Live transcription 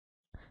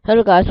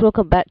Hello guys,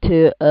 welcome back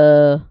to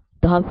the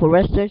Hunt for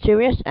Redstone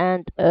series,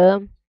 and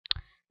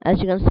as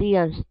you can see,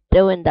 I'm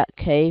still in that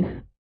cave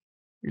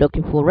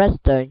looking for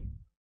redstone.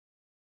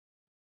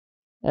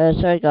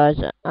 Sorry guys,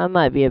 I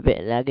might be a bit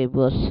laggy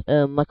because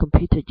my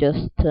computer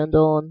just turned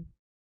on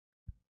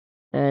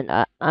and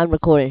I'm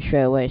recording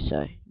straight away,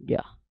 so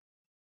yeah,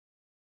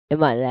 it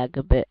might lag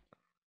a bit.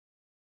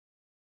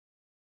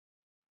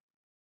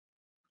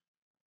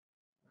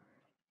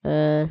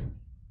 Uh,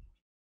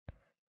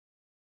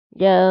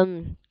 yeah,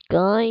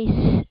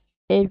 guys,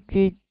 if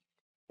you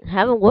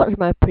haven't watched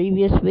my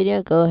previous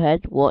video, go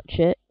ahead watch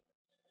it.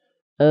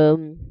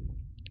 Um,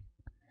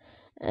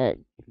 uh,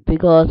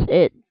 because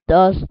it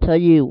does tell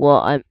you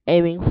what I'm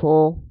aiming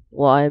for,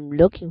 what I'm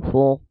looking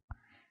for,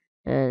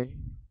 and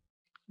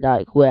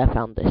like where I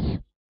found this.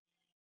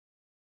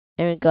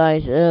 Anyway,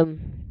 guys,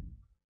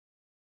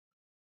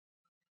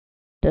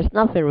 there's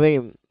nothing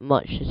really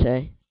much to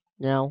say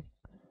now.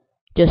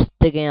 Just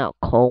digging out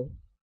coal.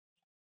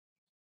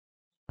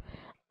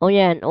 Oh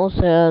yeah, and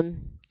also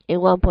in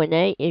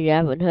 1.8, if you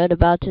haven't heard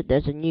about it,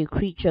 there's a new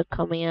creature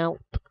coming out,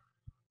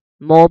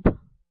 mob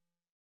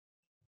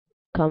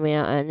coming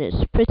out, and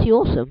it's pretty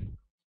awesome.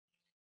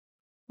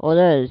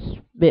 Although it's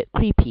a bit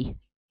creepy.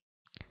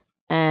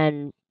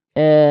 And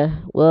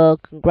well,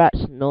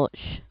 congrats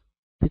Notch,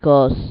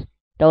 because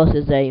that was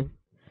his aim.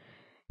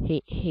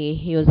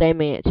 He was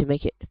aiming it to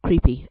make it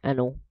creepy and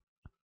all.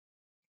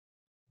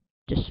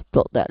 Just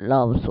block that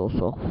lava source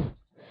off.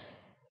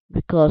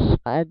 Because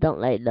I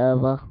don't like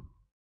lava.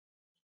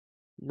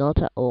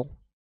 Not at all.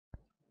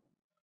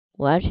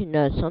 Well, actually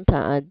no,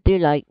 sometimes I do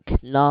like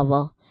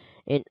lava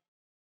in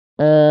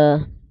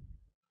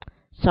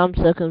some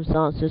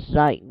circumstances,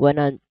 like when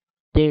I'm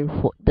doing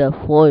the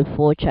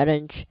 4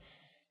 challenge.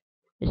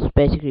 It's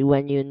basically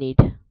when you need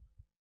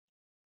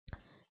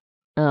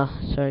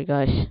sorry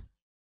guys.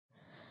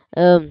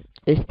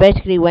 It's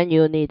basically when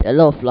you need a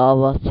lot of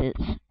lava,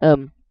 since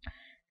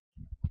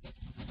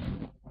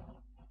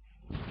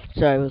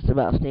sorry, I was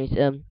about to sneeze.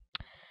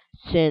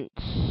 Since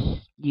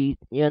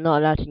you're not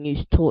allowed to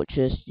use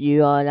torches,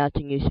 you are allowed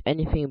to use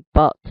anything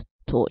but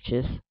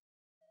torches.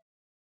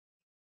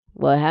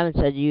 Well, I haven't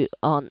said you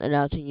aren't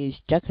allowed to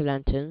use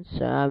jack-o'-lanterns,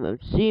 so I'm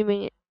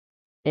assuming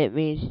it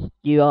means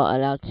you are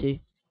allowed to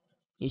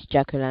use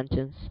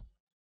jack-o'-lanterns.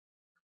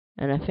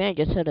 And I think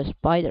I just heard a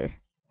spider.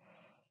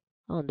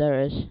 Oh,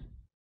 there is.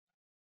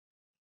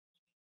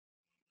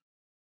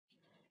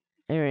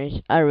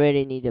 Anyways, I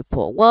really need a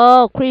port.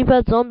 Whoa,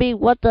 creeper, zombie,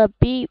 what the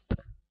beep?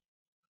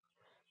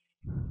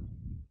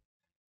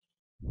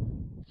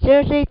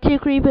 Seriously, 2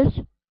 creepers?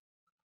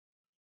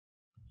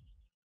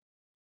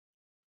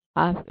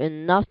 I've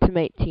enough to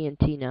make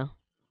TNT now.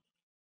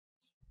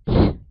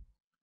 And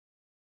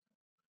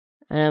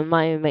I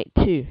might even make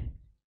 2.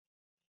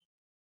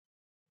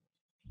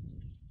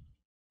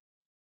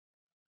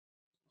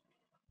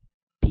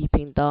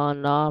 Peeping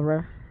down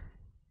lava.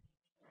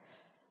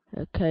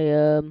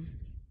 Okay,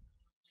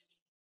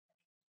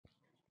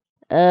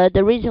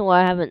 the reason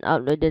why I haven't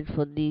uploaded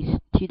for these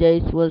 2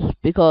 days was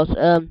because,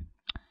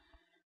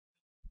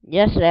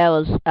 yesterday I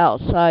was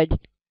outside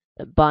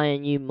buying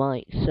a new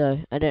mic, so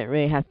I didn't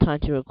really have time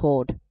to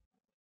record.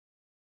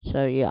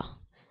 So yeah.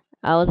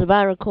 I was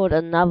about to record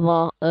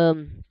another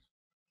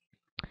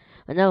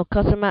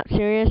custom map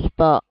series,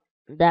 but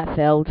that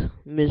failed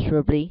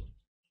miserably.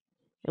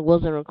 It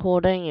wasn't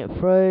recording, it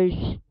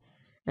froze,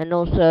 and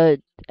also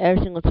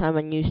every single time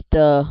I used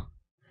the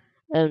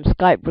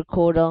Skype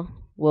recorder,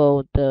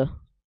 well, the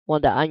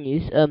one that I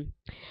use,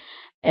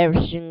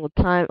 every single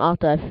time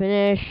after I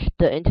finish,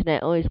 the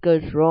internet always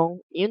goes wrong.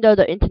 Even though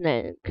the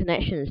internet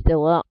connection is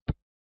still up,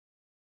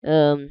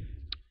 um,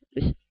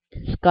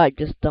 Skype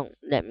just don't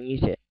let me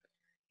use it.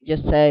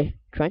 Just say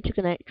trying to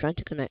connect, trying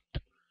to connect.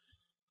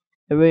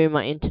 It ruined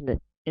my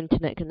internet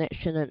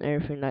connection and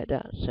everything like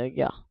that. So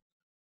yeah.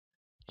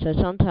 So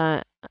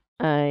sometimes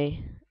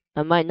I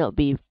might not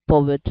be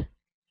bothered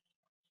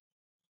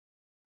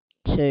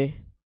to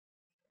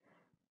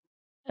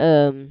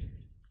um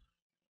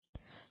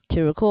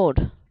to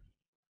record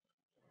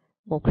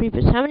more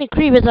creepers. How many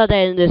creepers are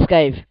there in this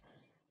cave?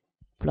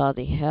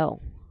 Bloody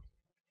hell.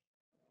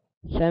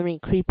 So many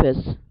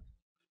creepers.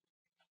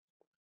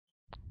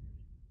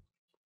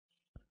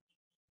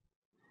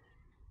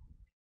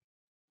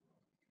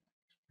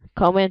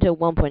 Can't wait until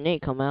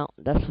 1.8 come out,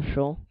 that's for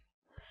sure.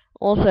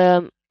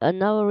 Also,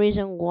 another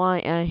reason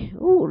why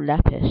ooh,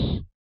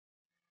 lapis.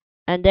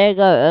 And there you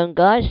go,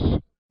 guys,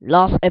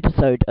 last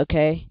episode,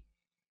 okay?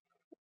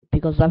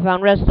 Because I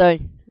found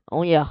redstone.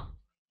 Oh yeah,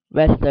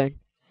 redstone.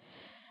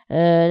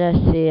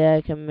 Let's see,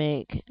 I can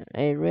make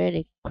a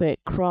really quick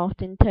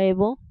crafting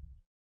table.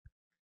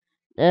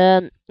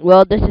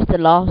 Well, this is the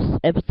last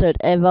episode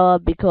ever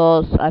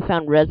because I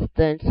found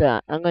redstone,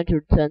 so I'm going to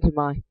return to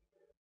my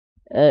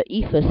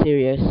ether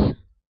series.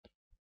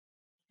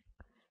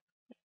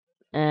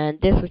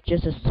 And this was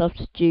just a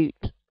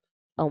substitute.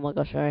 Oh my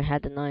gosh, I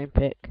had an iron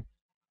pick.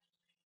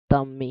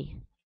 Dumb me.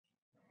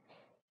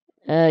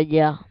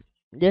 Yeah,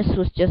 this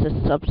was just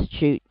a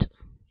substitute,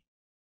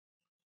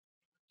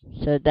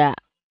 so that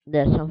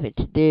there's something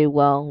to do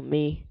while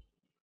me.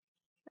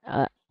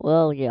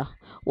 Well, yeah.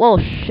 Whoa,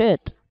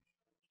 shit.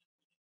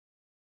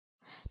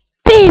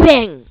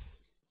 Beeping!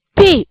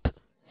 Beep!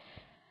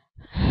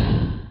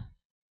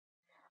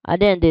 I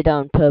didn't do that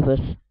on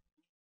purpose.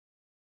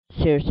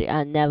 Seriously,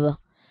 I never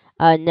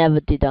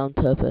did that on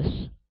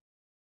purpose.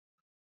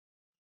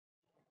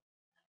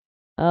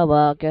 Oh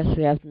well, I guess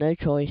we have no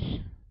choice.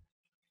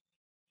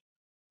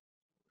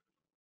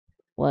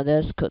 Well,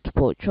 there's cooked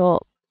pork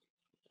chop.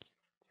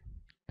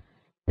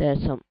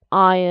 There's some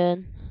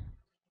iron.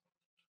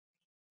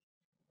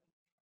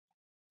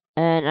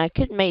 And I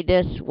could make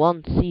this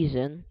one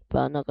season, but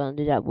I'm not gonna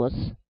do that.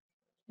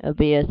 It'll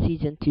be a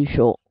season too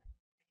short.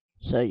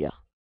 So yeah.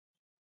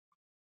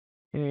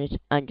 Anyways,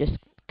 I'm just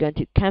going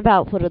to camp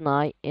out for the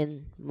night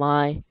in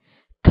my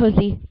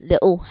cozy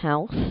little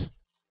house.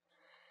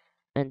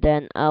 And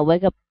then I'll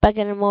wake up back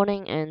in the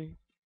morning and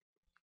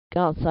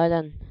go outside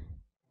and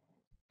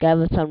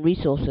gather some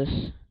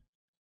resources.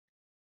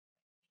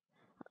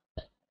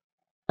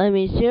 I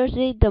mean,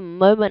 seriously, the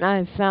moment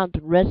I found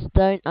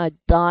redstone, I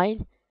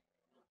died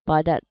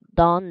by that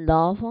darn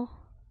lava.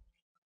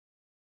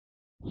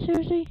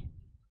 Seriously?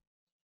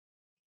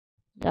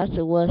 That's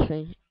the worst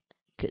thing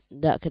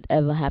that could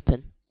ever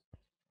happen.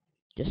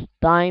 Just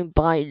dying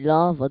by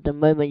lava the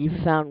moment you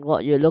found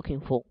what you're looking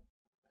for.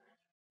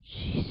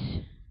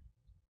 Jeez.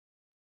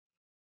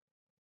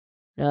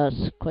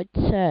 That's quite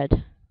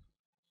sad.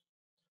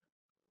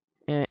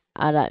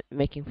 I like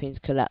making things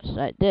collapse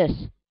like this.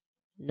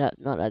 No,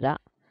 not like that.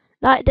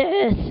 Like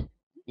this!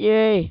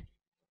 Yay!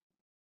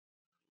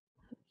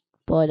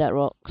 Boy, that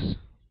rocks.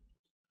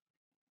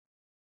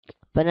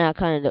 But now it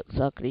kind of looks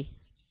ugly.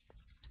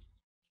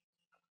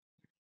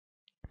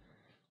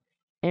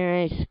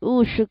 Anyways,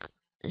 ooh, sugar.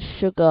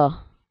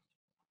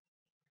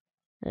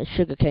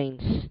 Sugar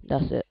canes,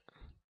 that's it.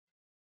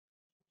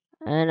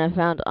 And I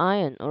found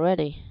iron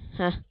already.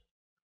 Huh.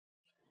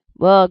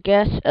 Well, I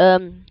guess,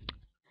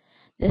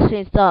 this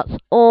thing starts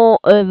all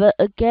over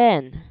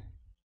again.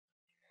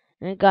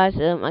 And guys,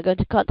 I'm going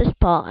to cut this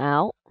part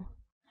out.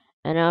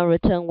 And I'll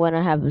return when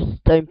I have a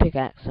stone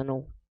pickaxe and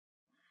all.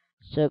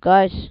 So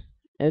guys,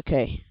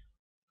 okay.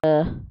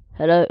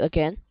 Hello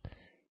again.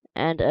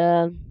 And,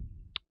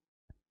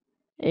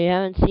 if you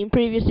haven't seen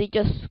previously,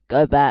 just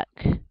go back.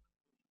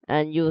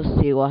 And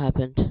you'll see what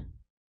happened.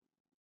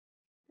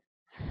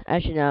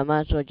 Actually, no, I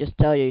might as well just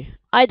tell you.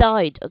 I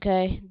died,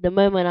 okay? The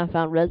moment I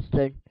found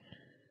redstone.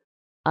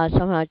 I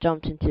somehow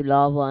jumped into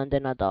lava and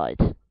then I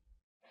died.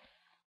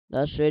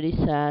 That's really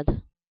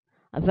sad.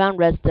 I found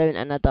redstone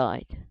and I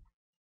died.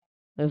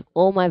 With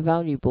all my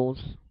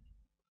valuables.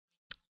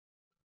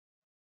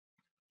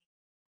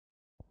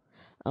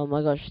 Oh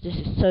my gosh, this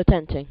is so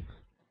tempting.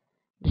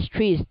 This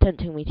tree is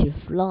tempting me to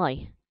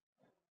fly.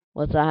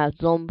 Once I have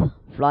Zomb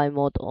fly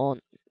mod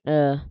on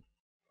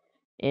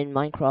in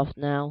Minecraft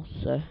now,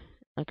 so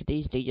I could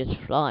easily just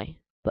fly.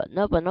 But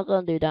nope, I'm not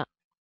gonna do that.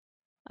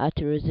 I have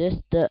to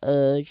resist the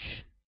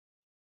urge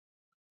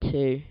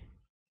to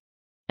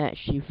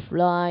actually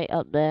fly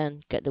up there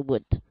and get the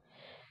wood.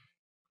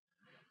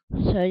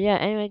 So yeah,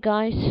 anyway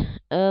guys,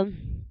 as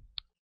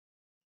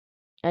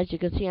you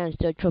can see I'm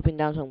still chopping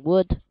down some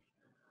wood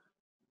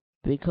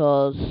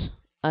because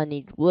I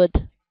need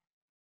wood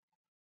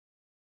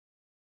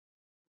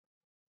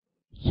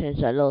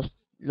since I lost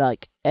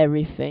like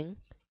everything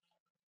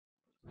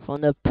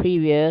from the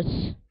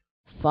previous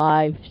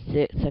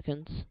 5-6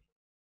 seconds.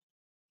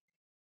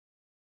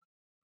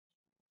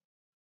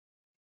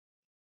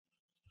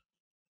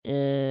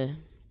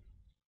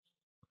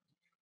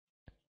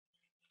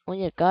 Oh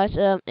yeah guys,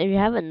 if you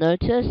haven't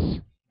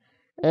noticed,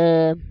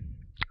 I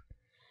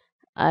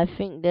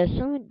think there's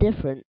something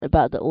different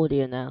about the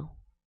audio now.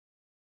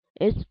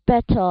 It's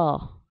better,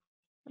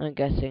 I'm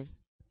guessing.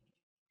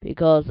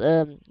 Because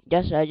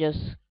yes, I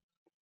just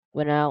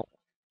went out,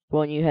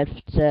 bought a new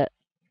headset,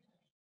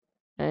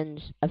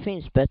 and I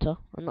think it's better.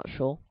 I'm not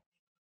sure.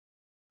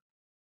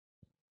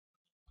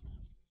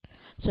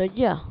 So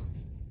yeah,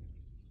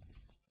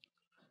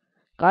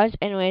 guys.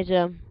 Anyways,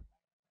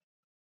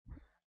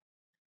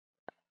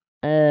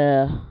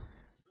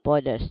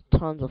 boy, there's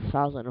tons of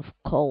thousands of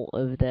coal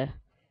over there.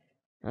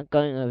 I'm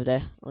going over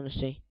there,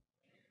 honestly.